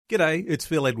G'day, it's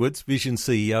Phil Edwards, Vision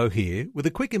CEO here, with a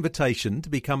quick invitation to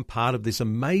become part of this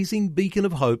amazing beacon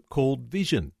of hope called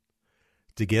Vision.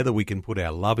 Together we can put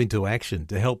our love into action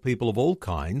to help people of all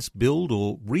kinds build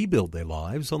or rebuild their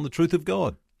lives on the truth of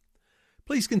God.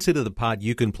 Please consider the part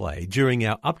you can play during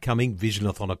our upcoming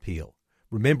Visionathon appeal,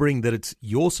 remembering that it's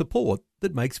your support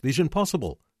that makes Vision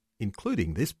possible,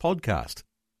 including this podcast.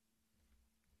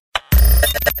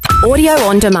 Audio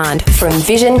on demand from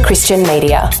Vision Christian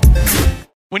Media.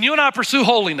 When you and I pursue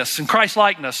holiness and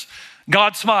Christ-likeness,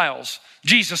 God smiles,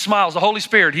 Jesus smiles, the Holy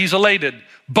Spirit, He's elated,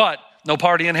 but no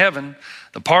party in heaven.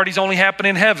 The parties only happen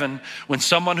in heaven when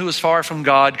someone who is far from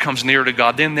God comes near to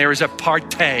God. Then there is a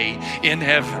party in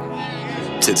heaven.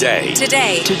 Today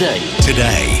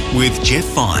with Jeff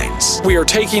Vines. We are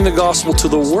taking the gospel to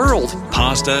the world.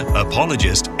 Pastor,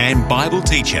 apologist, and Bible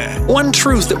teacher. One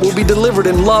truth that will be delivered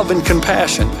in love and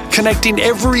compassion, connecting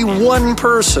every one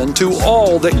person to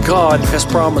all that God has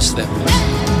promised them.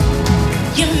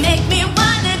 You make me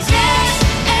wanna dance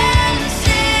and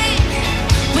sing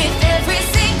with every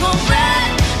single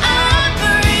breath I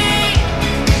breathe.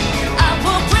 I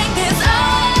will bring this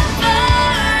offering.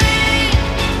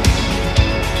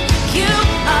 You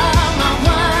are my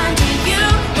wonder, you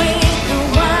with the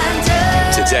wonder.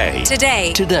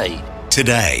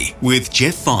 Today with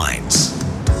Jeff Vines.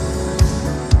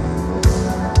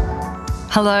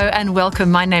 Hello and welcome.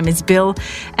 My name is Bill,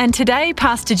 and today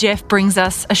Pastor Jeff brings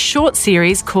us a short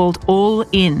series called All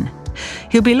In.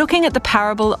 He'll be looking at the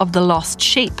parable of the lost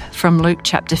sheep from Luke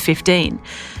chapter 15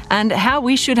 and how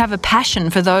we should have a passion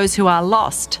for those who are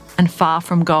lost and far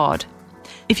from God.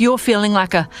 If you're feeling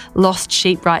like a lost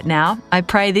sheep right now, I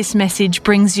pray this message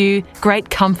brings you great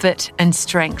comfort and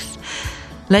strength.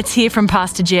 Let's hear from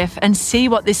Pastor Jeff and see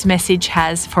what this message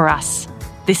has for us.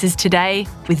 This is Today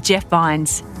with Jeff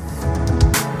Vines.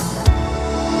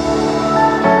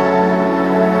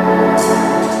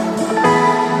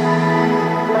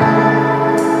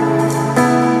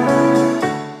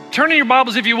 Turn in your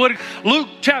Bibles, if you would, Luke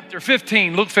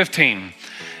 15.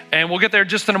 And we'll get there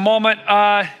just in a moment.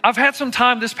 I've had some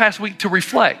time this past week to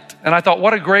reflect, and I thought,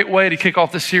 what a great way to kick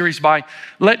off this series by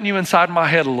letting you inside my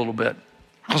head a little bit,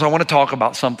 because I want to talk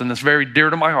about something that's very dear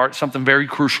to my heart, something very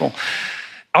crucial.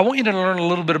 I want you to learn a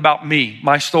little bit about me,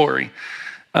 my story,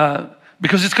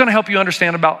 because it's going to help you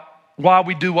understand about why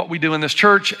we do what we do in this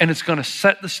church, and it's going to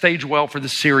set the stage well for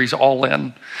this series, All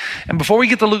In. And before we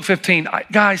get to Luke 15,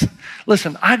 guys,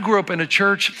 listen, I grew up in a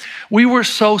church. We were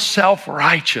so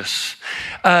self-righteous.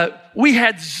 We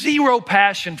had zero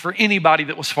passion for anybody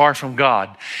that was far from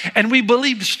God. And we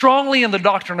believed strongly in the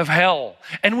doctrine of hell.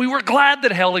 And we were glad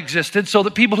that hell existed so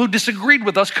that people who disagreed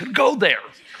with us could go there.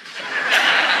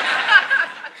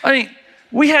 I mean,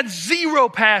 we had zero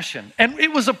passion. And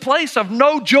it was a place of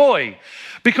no joy,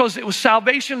 because it was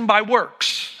salvation by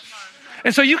works.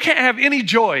 And so you can't have any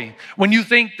joy when you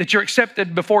think that you're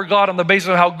accepted before God on the basis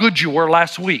of how good you were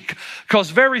last week, because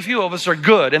very few of us are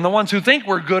good. And the ones who think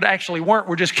we're good actually weren't.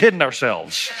 We're just kidding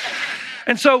ourselves.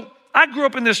 And so I grew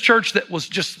up in this church that was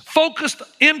just focused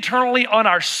internally on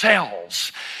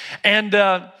ourselves. And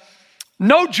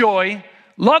no joy,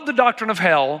 loved the doctrine of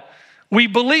hell. We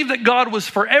believed that God was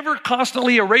forever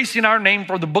constantly erasing our name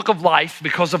from the book of life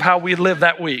because of how we lived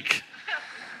that week.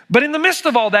 But in the midst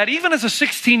of all that, even as a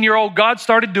 16-year-old, God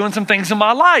started doing some things in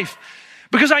my life,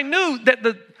 because I knew that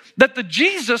the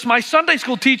Jesus my Sunday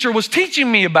school teacher was teaching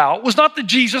me about was not the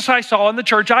Jesus I saw in the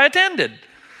church I attended.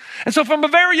 And so from a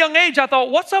very young age, I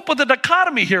thought, what's up with the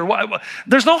dichotomy here?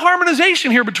 There's no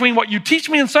harmonization here between what you teach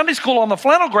me in Sunday school on the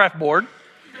flannel graph board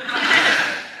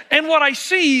and what I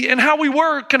see and how we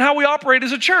work and how we operate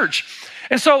as a church.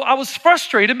 And so I was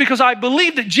frustrated because I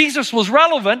believed that Jesus was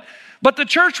relevant, but the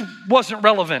church wasn't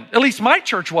relevant. At least my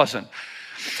church wasn't.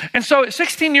 And so at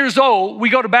 16 years old, we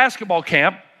go to basketball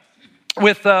camp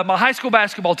with my high school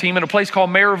basketball team in a place called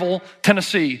Maryville,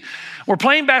 Tennessee. We're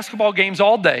playing basketball games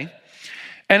all day.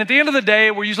 And at the end of the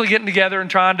day, we're usually getting together and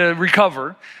trying to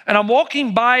recover. And I'm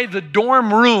walking by the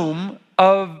dorm room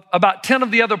of about 10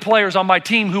 of the other players on my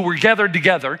team who were gathered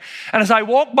together. And as I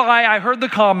walked by, I heard the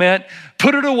comment,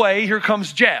 "Put it away, here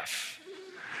comes Jeff."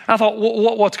 I thought,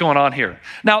 what's going on here?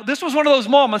 Now, this was one of those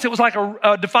moments. It was like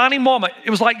a defining moment. It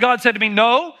was like God said to me,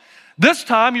 no, this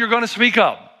time you're going to speak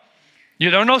up.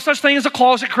 There's no such thing as a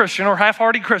closet Christian or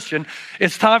half-hearted Christian.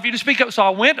 It's time for you to speak up. So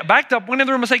I backed up, went in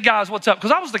the room and said, guys, what's up?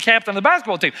 Because I was the captain of the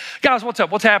basketball team. Guys, what's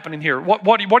up? What's happening here?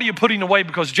 What are you putting away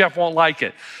because Jeff won't like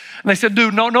it? And they said,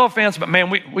 dude, no offense, but man,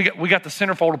 we got the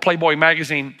centerfold of Playboy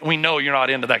magazine. We know you're not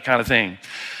into that kind of thing.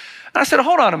 I said,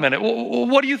 hold on a minute.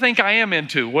 What do you think I am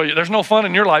into? Well, there's no fun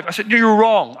in your life. I said, you're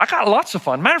wrong. I got lots of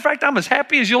fun. Matter of fact, I'm as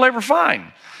happy as you'll ever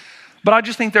find. But I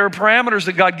just think there are parameters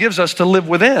that God gives us to live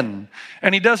within.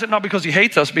 And he does it not because he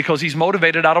hates us, because he's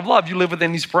motivated out of love. You live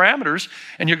within these parameters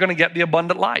and you're going to get the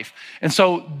abundant life. And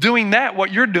so doing that,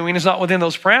 what you're doing is not within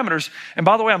those parameters. And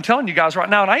by the way, I'm telling you guys right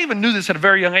now, and I even knew this at a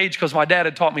very young age because my dad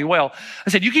had taught me well.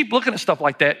 I said, you keep looking at stuff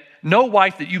like that, no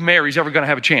wife that you marry is ever going to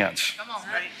have a chance. Come on,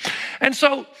 buddy. And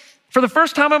so for the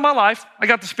first time in my life, I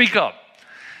got to speak up.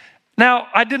 Now,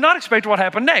 I did not expect what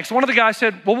happened next. One of the guys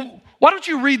said, well, why don't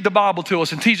you read the Bible to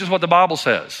us and teach us what the Bible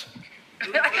says?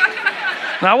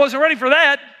 Now, I wasn't ready for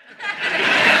that.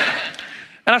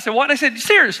 And I said, what? And I said,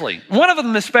 seriously. One of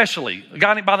them especially, a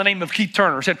guy by the name of Keith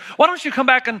Turner, said, why don't you come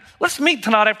back and let's meet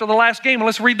tonight after the last game and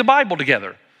let's read the Bible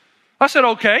together. I said,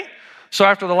 okay. So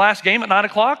after the last game at 9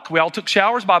 o'clock, we all took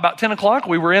showers. By about 10 o'clock,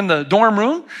 we were in the dorm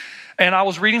room. And I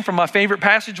was reading from my favorite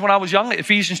passage when I was young,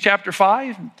 Ephesians chapter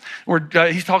 5,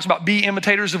 where he talks about be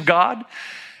imitators of God.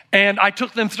 And I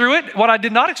took them through it. What I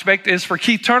did not expect is for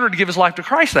Keith Turner to give his life to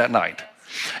Christ that night.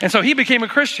 And so he became a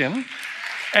Christian.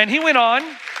 And he went on,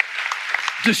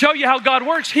 to show you how God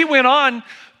works, he went on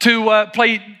to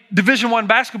play Division I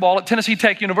basketball at Tennessee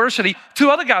Tech University. 2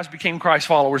 other guys became Christ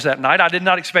followers that night. I did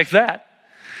not expect that.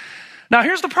 Now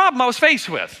here's the problem I was faced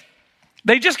with.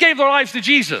 They just gave their lives to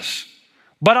Jesus,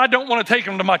 but I don't want to take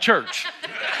them to my church.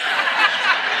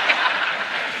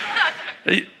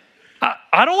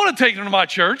 I don't want to take them to my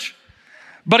church,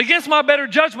 but against my better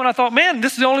judgment, I thought, man,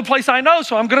 this is the only place I know,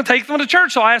 so I'm going to take them to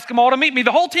church. So I asked them all to meet me.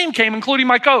 The whole team came, including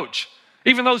my coach,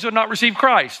 even those who had not received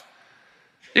Christ.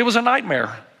 It was a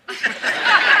nightmare.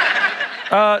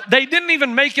 They didn't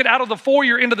even make it out of the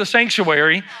foyer into the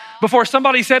sanctuary before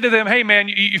somebody said to them, hey, man,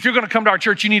 if you're going to come to our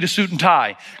church, you need a suit and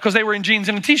tie, because they were in jeans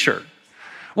and a T-shirt.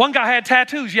 One guy had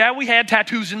tattoos. Yeah, we had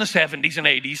tattoos in the 70s and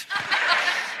 80s.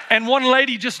 And one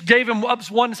lady just gave him up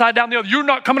one side down the other. You're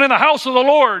not coming in the house of the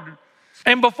Lord.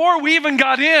 And before we even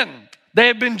got in, they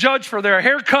had been judged for their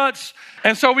haircuts.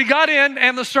 And so we got in,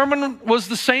 and the sermon was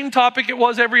the same topic it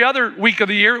was every other week of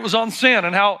the year. It was on sin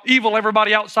and how evil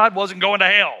everybody outside was and going to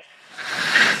hell.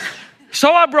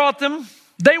 So I brought them.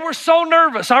 They were so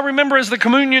nervous. I remember as the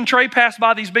communion tray passed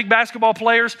by these big basketball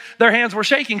players, their hands were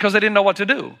shaking because they didn't know what to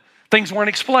do. Things weren't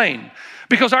explained.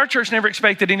 Because our church never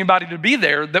expected anybody to be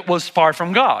there that was far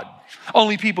from God.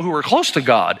 Only people who were close to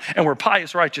God and were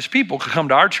pious, righteous people could come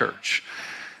to our church.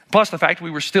 Plus the fact we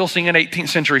were still singing 18th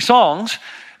century songs.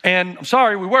 And I'm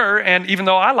sorry, we were. And even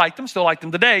though I liked them, still like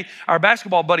them today, our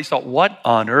basketball buddies thought, what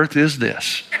on earth is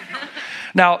this?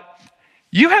 Now,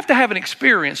 you have to have an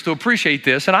experience to appreciate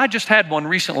this. And I just had one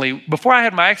recently. Before I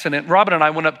had my accident, Robin and I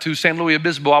went up to San Luis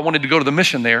Obispo. I wanted to go to the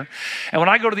mission there. And when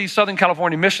I go to these Southern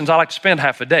California missions, I like to spend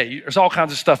half a day. There's all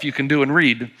kinds of stuff you can do and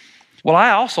read. Well,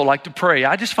 I also like to pray.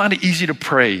 I just find it easy to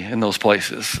pray in those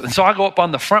places. And so I go up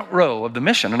on the front row of the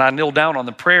mission and I kneel down on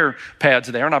the prayer pads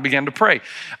there and I began to pray.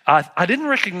 I didn't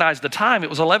recognize the time. It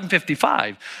was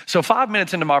 11:55. So 5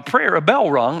 minutes into my prayer, a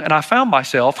bell rung and I found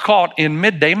myself caught in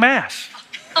midday mass.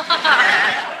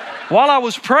 While I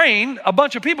was praying, a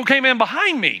bunch of people came in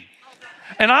behind me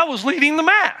and I was leading the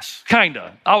mass, kind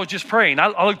of. I was just praying.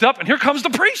 I looked up and here comes the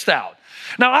priest out.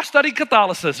 Now, I studied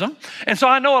Catholicism, and so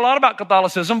I know a lot about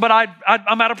Catholicism, but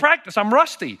I'm out of practice. I'm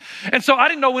rusty. And so I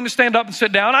didn't know when to stand up and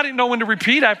sit down. I didn't know when to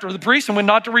repeat after the priest and when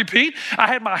not to repeat. I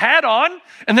had my hat on,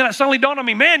 and then it suddenly dawned on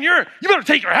me, man, you better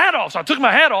take your hat off. So I took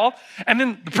my hat off, and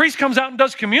then the priest comes out and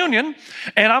does communion,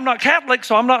 and I'm not Catholic,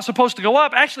 so I'm not supposed to go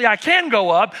up. Actually, I can go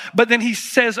up, but then he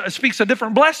speaks a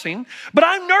different blessing. But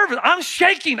I'm nervous. I'm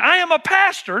shaking. I am a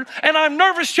pastor, and I'm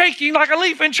nervous, shaking like a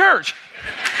leaf in church.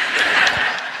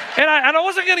 And I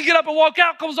wasn't going to get up and walk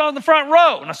out because I was on the front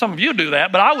row. Now, some of you do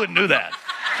that, but I wouldn't do that.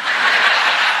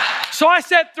 So I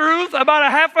sat through about a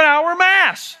half an hour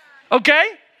mass, okay?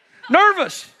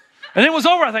 Nervous. And it was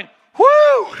over. I think,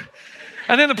 whoo!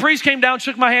 And then the priest came down,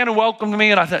 shook my hand, and welcomed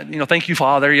me. And I thought, thank you,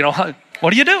 Father.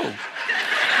 What do you do?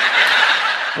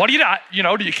 What do you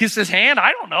do? Do you kiss his hand?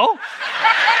 I don't know.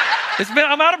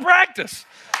 I'm out of practice.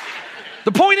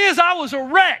 The point is, I was a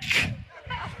wreck,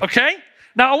 okay?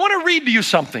 Now, I want to read to you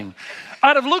something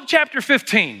out of Luke chapter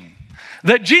 15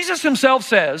 that Jesus himself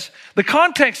says. The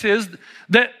context is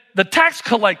that the tax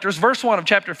collectors, verse 1 of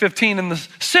chapter 15, and the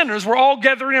sinners were all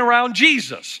gathering around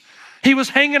Jesus. He was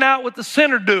hanging out with the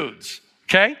sinner dudes,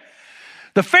 okay?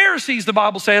 The Pharisees, the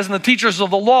Bible says, and the teachers of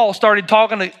the law started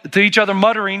talking to each other,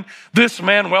 muttering, this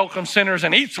man welcomes sinners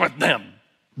and eats with them,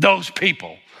 those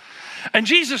people. And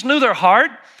Jesus knew their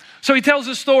heart. So he tells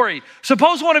this story.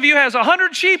 Suppose one of you has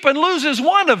 100 sheep and loses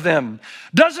one of them.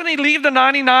 Doesn't he leave the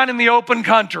 99 in the open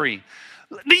country?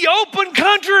 The open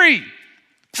country.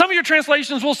 Some of your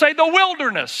translations will say the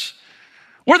wilderness,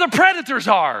 where the predators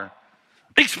are,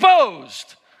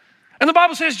 exposed. And the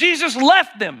Bible says Jesus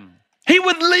left them He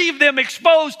would leave them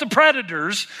exposed to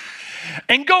predators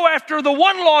and go after the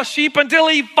one lost sheep until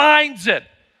he finds it.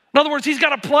 In other words, he's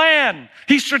got a plan.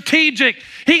 He's strategic.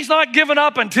 He's not giving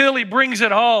up until he brings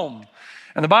it home.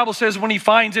 And the Bible says when he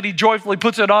finds it, he joyfully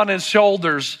puts it on his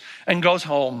shoulders and goes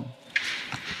home.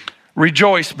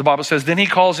 Rejoice, the Bible says. Then he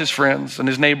calls his friends and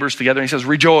his neighbors together and he says,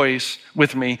 rejoice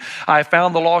with me. I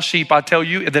found the lost sheep. I tell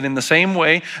you that in the same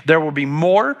way, there will be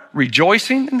more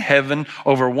rejoicing in heaven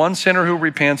over one sinner who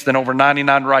repents than over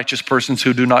 99 righteous persons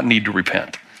who do not need to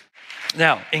repent.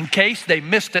 Now, in case they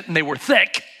missed it and they were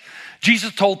thick,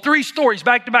 Jesus told 3 stories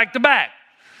back to back to back.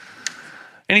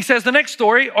 And he says the next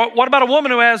story, what about a woman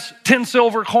who has 10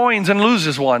 silver coins and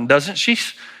loses one? Doesn't she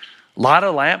light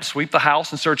a lamp, sweep the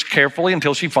house, and search carefully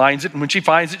until she finds it? And when she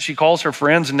finds it, she calls her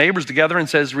friends and neighbors together and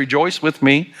says, rejoice with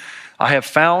me. I have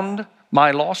found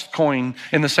my lost coin.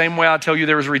 In the same way, I tell you,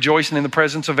 there is rejoicing in the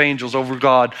presence of angels over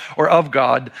God, or of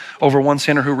God, over one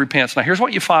sinner who repents. Now, here's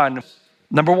what you find.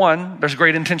 Number 1, there's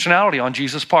great intentionality on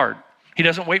Jesus' part. He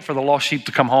doesn't wait for the lost sheep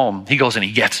to come home. He goes and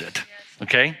he gets it,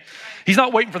 okay? He's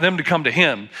not waiting for them to come to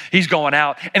him. He's going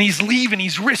out and he's leaving.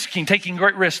 He's risking, taking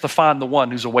great risks to find the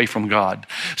one who's away from God.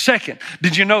 Second,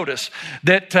 did you notice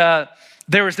that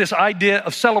there is this idea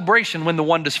of celebration when the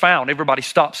one is found? Everybody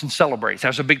stops and celebrates.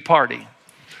 There's a big party.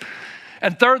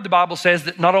 And third, the Bible says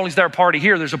that not only is there a party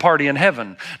here, there's a party in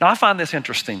heaven. Now, I find this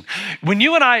interesting. When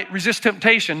you and I resist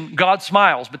temptation, God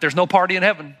smiles, but there's no party in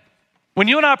heaven. When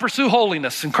you and I pursue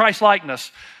holiness and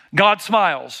Christ-likeness, God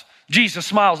smiles. Jesus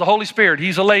smiles. The Holy Spirit,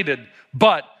 he's elated,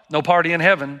 but no party in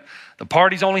heaven. The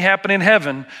parties only happen in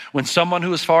heaven when someone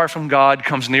who is far from God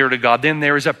comes near to God. Then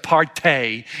there is a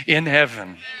party in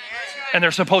heaven. And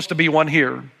there's supposed to be one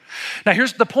here. Now,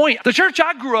 here's the point. The church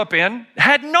I grew up in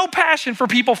had no passion for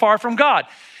people far from God.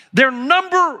 Their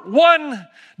number 1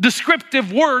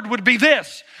 descriptive word would be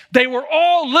this: they were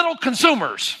all little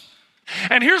consumers.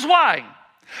 And here's why.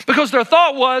 Because their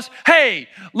thought was, hey,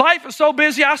 life is so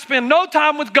busy, I spend no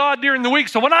time with God during the week,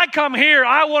 so when I come here,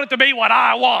 I want it to be what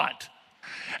I want.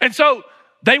 And so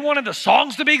they wanted the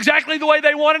songs to be exactly the way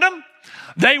they wanted them.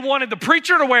 They wanted the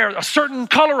preacher to wear a certain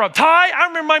color of tie. I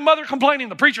remember my mother complaining,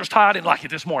 the preacher's tie, I didn't like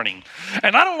it this morning.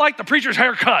 And I don't like the preacher's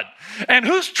haircut. And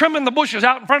who's trimming the bushes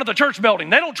out in front of the church building?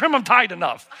 They don't trim them tight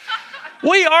enough.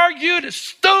 We argued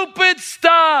stupid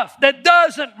stuff that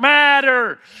doesn't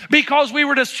matter because we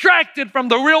were distracted from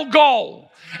the real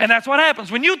goal. And that's what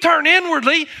happens. When you turn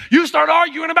inwardly, you start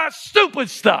arguing about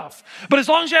stupid stuff. But as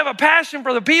long as you have a passion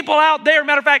for the people out there,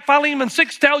 matter of fact, Philemon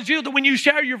 6 tells you that when you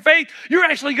share your faith, you're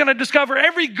actually going to discover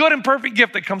every good and perfect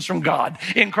gift that comes from God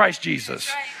in Christ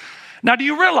Jesus. Now, do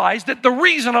you realize that the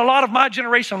reason a lot of my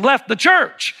generation left the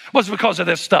church was because of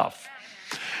this stuff?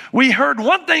 We heard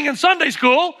one thing in Sunday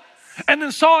school and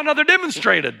then saw another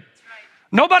demonstrated.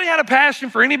 Nobody had a passion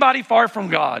for anybody far from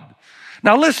God.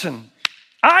 Now listen,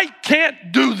 I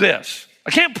can't do this.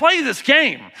 I can't play this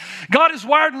game. God has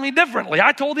wired me differently.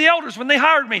 I told the elders when they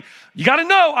hired me, you got to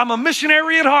know I'm a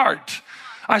missionary at heart.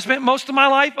 I spent most of my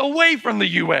life away from the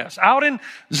U.S., out in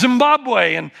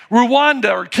Zimbabwe and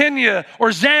Rwanda or Kenya or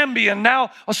Zambia, and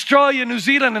now Australia, New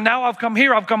Zealand, and now I've come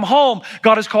here. I've come home.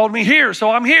 God has called me here,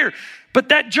 so I'm here. But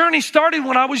that journey started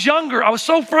when I was younger. I was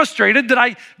so frustrated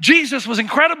that Jesus was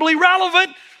incredibly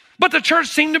relevant, but the church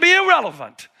seemed to be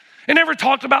irrelevant. It never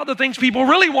talked about the things people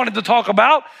really wanted to talk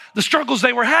about, the struggles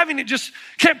they were having. It just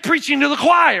kept preaching to the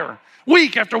choir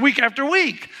week after week after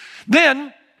week.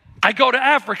 Then I go to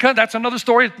Africa. That's another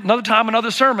story, another time,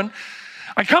 another sermon.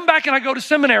 I come back and I go to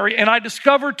seminary and I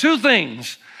discover 2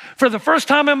 things. For the first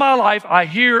time in my life, I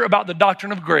hear about the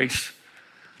doctrine of grace.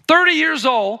 30 years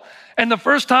old, and the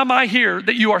first time I hear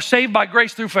that you are saved by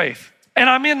grace through faith. And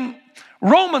I'm in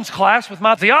Romans class with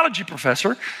my theology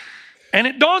professor, and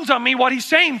it dawns on me what he's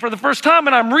saying for the first time,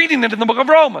 and I'm reading it in the book of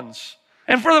Romans.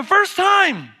 And for the first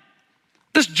time,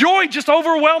 this joy just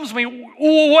overwhelms me.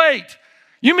 Wait,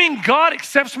 you mean God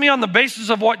accepts me on the basis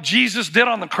of what Jesus did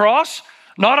on the cross,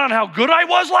 not on how good I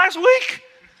was last week?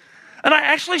 And I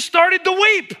actually started to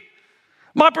weep.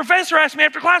 My professor asked me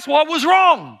after class what was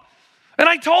wrong. And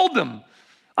I told them,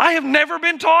 I have never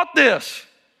been taught this.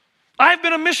 I have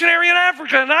been a missionary in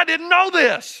Africa and I didn't know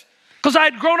this because I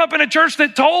had grown up in a church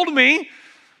that told me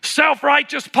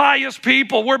self-righteous, pious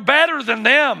people, we're better than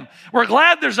them. We're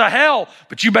glad there's a hell,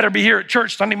 but you better be here at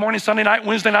church Sunday morning, Sunday night,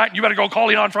 Wednesday night, and you better go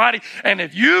calling on Friday. And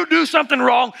if you do something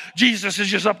wrong, Jesus is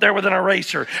just up there with an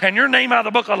eraser and your name out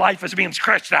of the book of life is being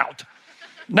scratched out.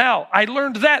 Now, I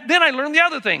learned that. Then I learned the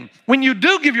other thing. When you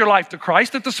do give your life to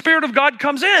Christ, that the Spirit of God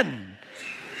comes in.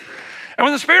 And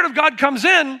when the Spirit of God comes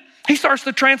in, He starts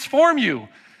to transform you.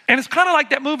 And it's kind of like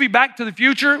that movie Back to the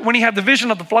Future when he had the vision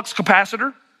of the flux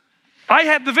capacitor. I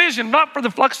had the vision, not for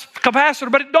the flux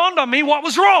capacitor, but it dawned on me what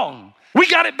was wrong. We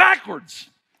got it backwards.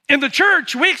 In the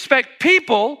church, we expect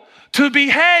people to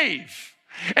behave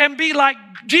and be like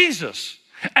Jesus.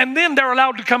 And then they're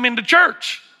allowed to come into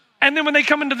church. And then when they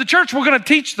come into the church, we're going to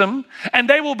teach them and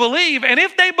they will believe. And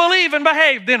if they believe and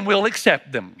behave, then we'll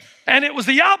accept them. And it was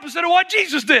the opposite of what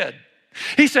Jesus did.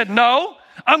 He said, no,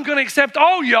 I'm going to accept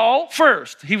all y'all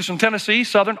first. He was from Tennessee,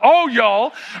 Southern. All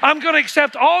y'all, I'm going to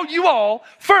accept all you all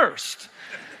first.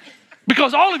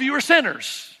 Because all of you are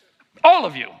sinners. All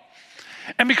of you.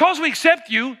 And because we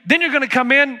accept you, then you're going to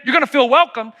come in, you're going to feel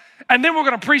welcome, and then we're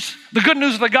going to preach the good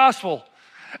news of the gospel.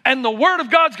 And the word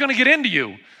of God's going to get into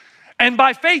you. And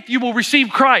by faith, you will receive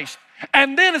Christ.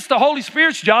 And then it's the Holy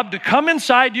Spirit's job to come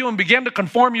inside you and begin to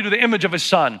conform you to the image of his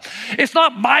Son. It's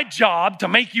not my job to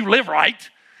make you live right.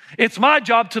 It's my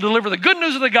job to deliver the good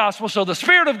news of the gospel so the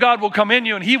Spirit of God will come in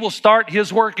you and he will start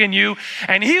his work in you.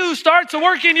 And he who starts a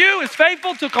work in you is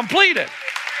faithful to complete it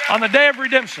on the day of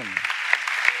redemption.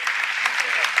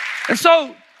 And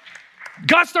so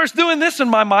God starts doing this in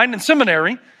my mind in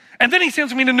seminary. And then he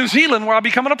sends me to New Zealand where I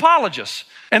become an apologist.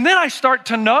 And then I start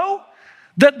to know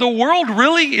that the world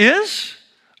really is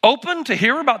open to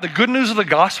hear about the good news of the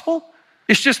gospel.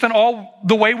 It's just in all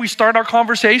the way we start our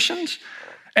conversations.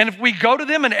 And if we go to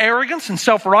them in arrogance and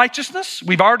self-righteousness,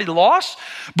 we've already lost.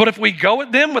 But if we go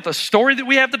at them with a story that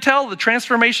we have to tell, the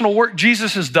transformational work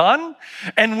Jesus has done,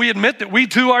 and we admit that we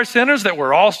too are sinners, that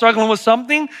we're all struggling with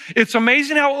something, it's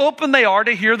amazing how open they are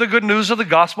to hear the good news of the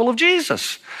gospel of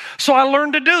Jesus. So I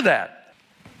learned to do that.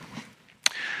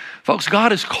 Folks,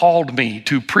 God has called me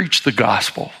to preach the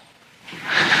gospel.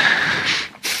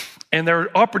 And there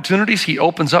are opportunities he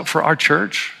opens up for our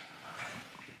church,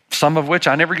 some of which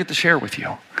I never get to share with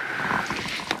you.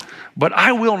 But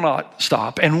I will not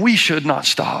stop, and we should not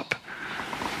stop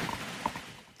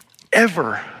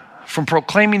ever from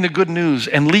proclaiming the good news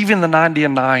and leaving the 90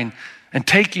 and 9 and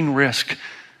taking risk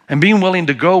and being willing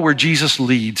to go where Jesus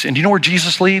leads. And you know where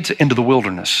Jesus leads? Into the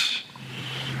wilderness.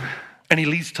 And he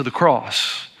leads to the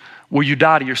cross, where you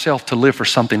die to yourself to live for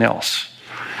something else.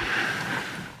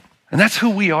 And that's who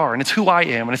we are, and it's who I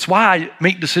am, and it's why I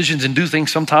make decisions and do things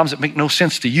sometimes that make no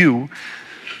sense to you,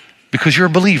 because you're a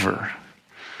believer.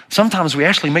 Sometimes we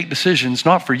actually make decisions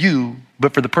not for you,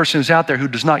 but for the person who's out there who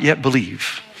does not yet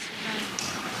believe.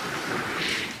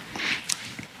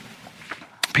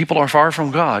 People are far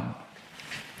from God.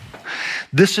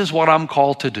 This is what I'm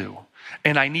called to do.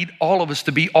 And I need all of us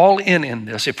to be all in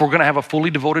this if we're going to have a fully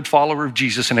devoted follower of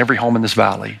Jesus in every home in this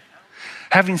valley.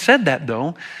 Having said that,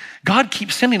 though, God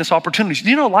keeps sending us opportunities.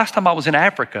 You know, last time I was in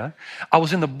Africa, I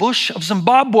was in the bush of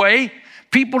Zimbabwe.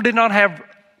 People did not have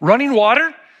running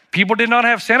water. People did not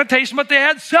have sanitation, but they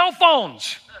had cell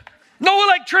phones. No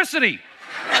electricity.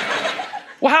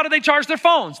 Well, how do they charge their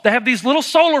phones? They have these little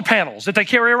solar panels that they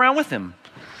carry around with them.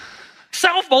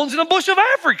 Cell phones in the bush of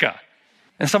Africa.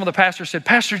 And some of the pastors said,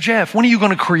 Pastor Jeff, when are you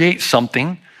going to create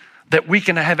something that we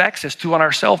can have access to on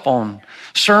our cell phone,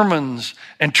 sermons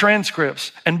and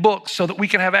transcripts and books so that we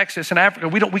can have access in Africa?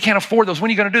 We can't afford those. When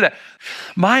are you going to do that?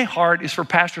 My heart is for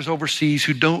pastors overseas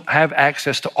who don't have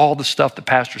access to all the stuff that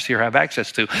pastors here have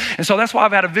access to. And so that's why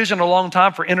I've had a vision a long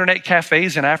time for internet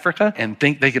cafes in Africa and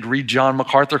think they could read John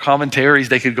MacArthur commentaries.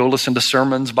 They could go listen to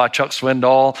sermons by Chuck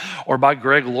Swindoll or by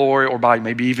Greg Laurie or by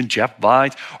maybe even Jeff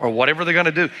Vines or whatever they're going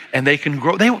to do. And they can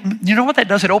grow. You know what that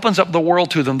does? It opens up the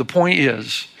world to them. The point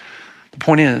is,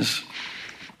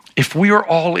 if we are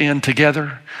all in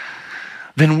together,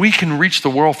 then we can reach the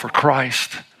world for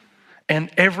Christ.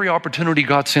 And every opportunity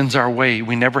God sends our way,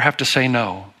 we never have to say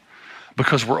no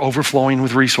because we're overflowing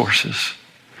with resources.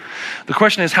 The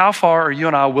question is, how far are you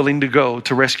and I willing to go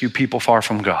to rescue people far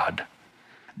from God?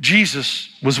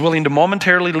 Jesus was willing to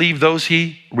momentarily leave those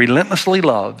he relentlessly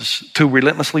loves to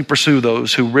relentlessly pursue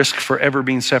those who risk forever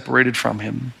being separated from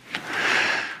him.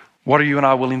 What are you and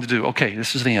I willing to do? Okay,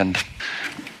 this is the end.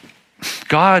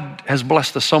 God has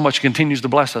blessed us so much, continues to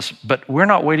bless us, but we're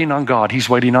not waiting on God. He's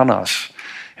waiting on us.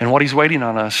 And what he's waiting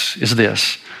on us is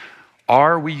this.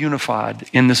 Are we unified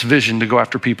in this vision to go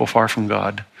after people far from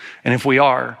God? And if we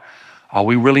are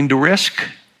we willing to risk?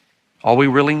 Are we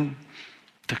willing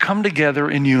to come together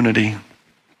in unity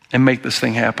and make this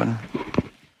thing happen?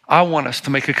 I want us to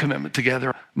make a commitment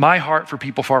together. My heart for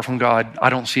people far from God,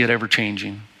 I don't see it ever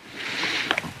changing.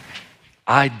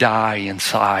 I die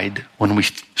inside when we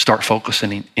start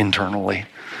focusing internally.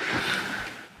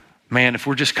 Man, if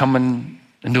we're just coming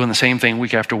and doing the same thing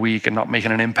week after week and not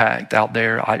making an impact out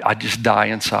there, I just die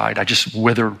inside. I just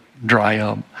wither, dry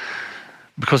up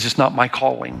because it's not my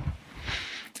calling.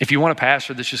 If you want a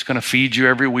pastor that's just going to feed you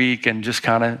every week and just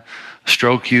kind of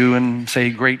stroke you and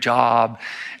say, great job,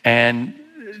 and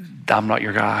I'm not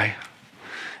your guy.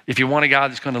 If you want a guy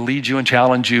that's going to lead you and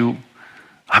challenge you,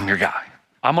 I'm your guy.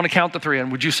 I'm going to count to 3,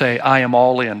 and would you say, I am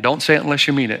all in? Don't say it unless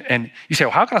you mean it. And you say,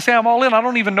 well, how can I say I'm all in? I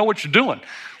don't even know what you're doing.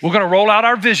 We're going to roll out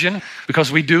our vision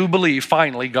because we do believe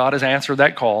finally God has answered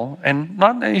that call.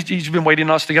 And he's been waiting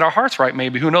on us to get our hearts right,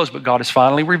 maybe. Who knows? But God has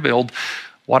finally revealed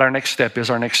what our next step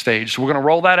is, our next stage. So we're going to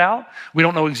roll that out. We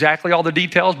don't know exactly all the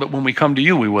details, but when we come to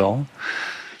you, we will.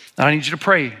 And I need you to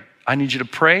pray. I need you to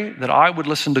pray that I would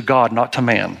listen to God, not to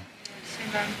man.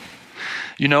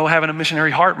 You know, having a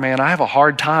missionary heart, man, I have a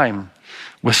hard time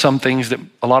with some things that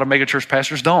a lot of megachurch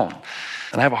pastors don't.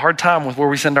 And I have a hard time with where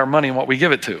we send our money and what we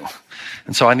give it to.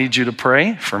 And so I need you to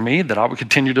pray for me that I would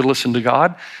continue to listen to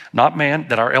God, not man,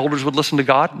 that our elders would listen to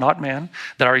God, not man,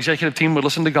 that our executive team would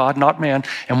listen to God, not man.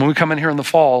 And when we come in here in the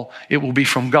fall, it will be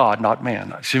from God, not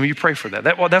man. So you pray for that.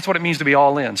 That's what it means to be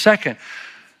all in. Second,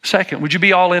 would you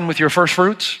be all in with your first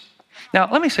fruits?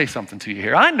 Now, let me say something to you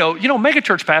here. I know,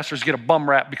 megachurch pastors get a bum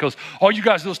rap because all you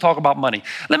guys do is talk about money.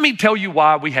 Let me tell you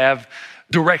why we have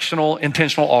directional,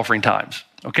 intentional offering times,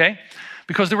 okay?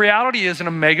 Because the reality is in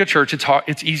a mega church,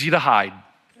 it's easy to hide.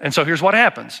 And so here's what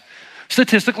happens.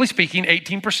 Statistically speaking,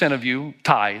 18% of you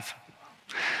tithe,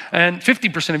 and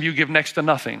 50% of you give next to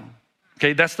nothing.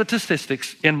 Okay, that's the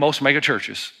statistics in most mega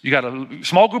churches. You got a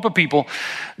small group of people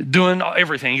doing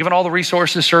everything, giving all the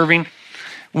resources, serving.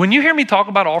 When you hear me talk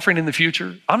about offering in the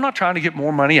future, I'm not trying to get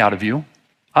more money out of you.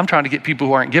 I'm trying to get people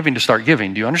who aren't giving to start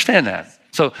giving. Do you understand that?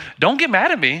 So don't get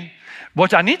mad at me.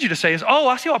 What I need you to say is,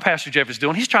 I see what Pastor Jeff is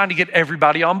doing. He's trying to get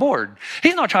everybody on board.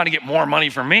 He's not trying to get more money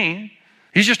from me.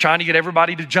 He's just trying to get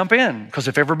everybody to jump in. Because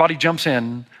if everybody jumps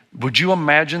in, would you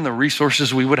imagine the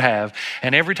resources we would have?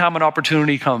 And every time an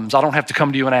opportunity comes, I don't have to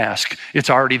come to you and ask. It's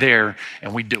already there,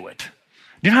 and we do it.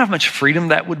 Do you know how much freedom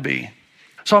that would be?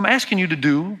 So I'm asking you to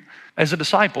do, as a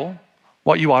disciple,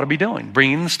 what you ought to be doing,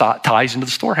 bringing the tithes into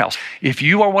the storehouse. If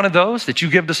you are one of those that you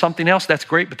give to something else, that's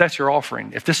great, but that's your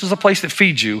offering. If this is a place that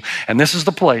feeds you, and this is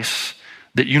the place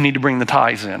that you need to bring the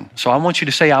tithes in. So I want you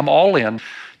to say, I'm all in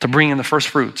to bring in the first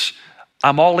fruits.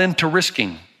 I'm all in to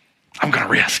risking. I'm going to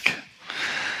risk.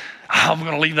 I'm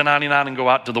going to leave the 99 and go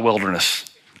out to the wilderness.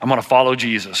 I'm going to follow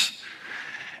Jesus.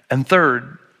 And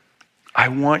third, I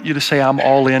want you to say, I'm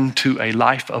all into a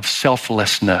life of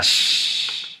selflessness.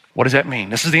 What does that mean?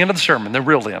 This is the end of the sermon, the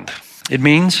real end. It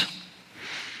means,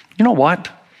 you know what?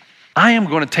 I am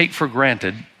going to take for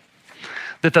granted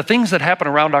that the things that happen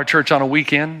around our church on a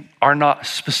weekend are not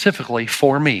specifically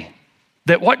for me.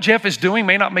 That what Jeff is doing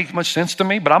may not make much sense to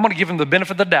me, but I'm going to give him the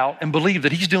benefit of the doubt and believe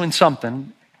that he's doing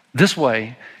something this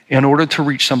way in order to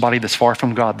reach somebody that's far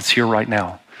from God that's here right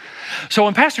now. So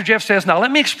when Pastor Jeff says, now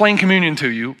let me explain communion to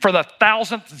you for the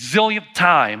 1,000th zillionth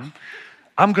time,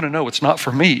 I'm going to know it's not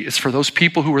for me. It's for those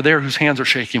people who are there whose hands are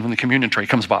shaking when the communion tray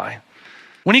comes by.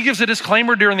 When he gives a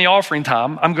disclaimer during the offering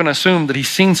time, I'm going to assume that he's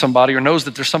seen somebody or knows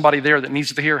that there's somebody there that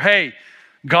needs to hear, hey,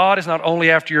 God is not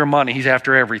only after your money, he's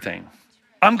after everything.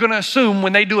 I'm going to assume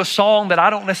when they do a song that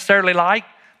I don't necessarily like,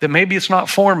 that maybe it's not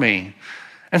for me.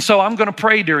 And so I'm going to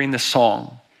pray during this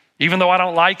song. Even though I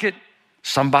don't like it,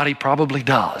 somebody probably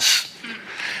does.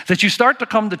 That you start to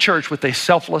come to church with a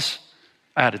selfless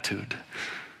attitude.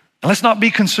 And let's not be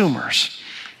consumers.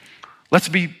 Let's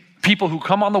be people who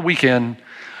come on the weekend,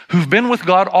 who've been with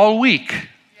God all week,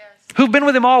 who've been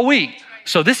with him all week.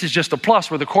 So this is just a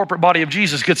plus where the corporate body of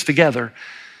Jesus gets together.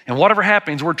 And whatever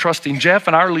happens, we're trusting Jeff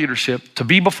and our leadership to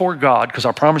be before God, because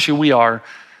I promise you we are,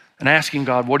 and asking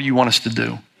God, what do you want us to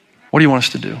do? What do you want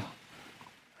us to do?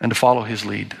 And to follow his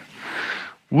lead.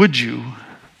 Would you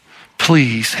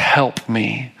please help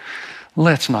me?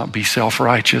 Let's not be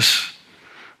self-righteous.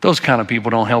 Those kind of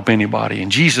people don't help anybody.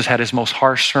 And Jesus had his most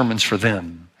harsh sermons for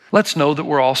them. Let's know that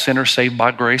we're all sinners saved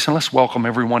by grace, and let's welcome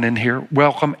everyone in here.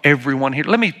 Welcome everyone here.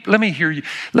 Let me hear you.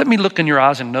 Let me look in your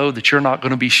eyes and know that you're not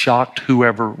going to be shocked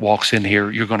whoever walks in here.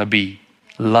 You're going to be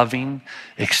loving,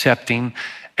 accepting,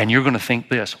 and you're going to think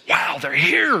this, wow, they're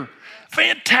here.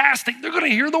 Fantastic. They're going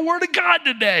to hear the word of God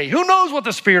today. Who knows what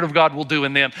the Spirit of God will do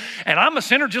in them? And I'm a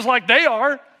sinner just like they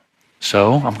are.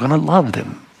 So I'm going to love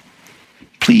them.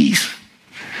 Please.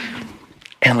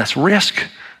 And let's risk,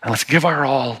 and let's give our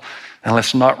all, and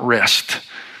let's not rest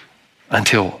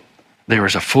until there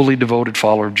is a fully devoted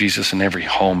follower of Jesus in every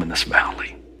home in this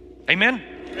valley. Amen?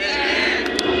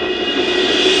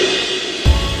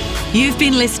 You've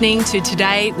been listening to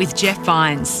Today with Jeff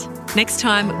Vines. Next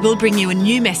time, we'll bring you a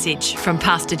new message from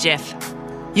Pastor Jeff.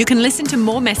 You can listen to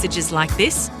more messages like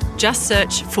this. Just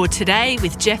search for Today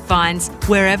with Jeff Vines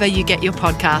wherever you get your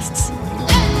podcasts.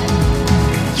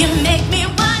 You make me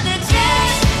wanna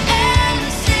dance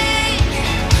and sing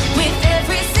with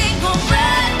every single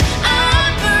breath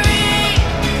I breathe.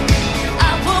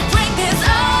 I will bring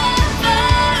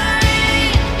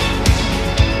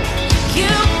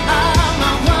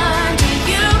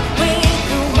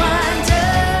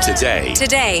Today.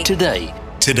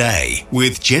 Today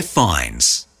with Jeff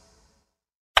Vines.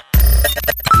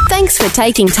 Thanks for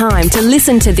taking time to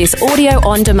listen to this audio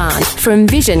on demand from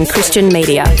Vision Christian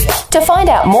Media. To find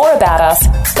out more about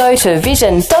us, go to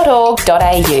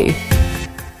vision.org.au.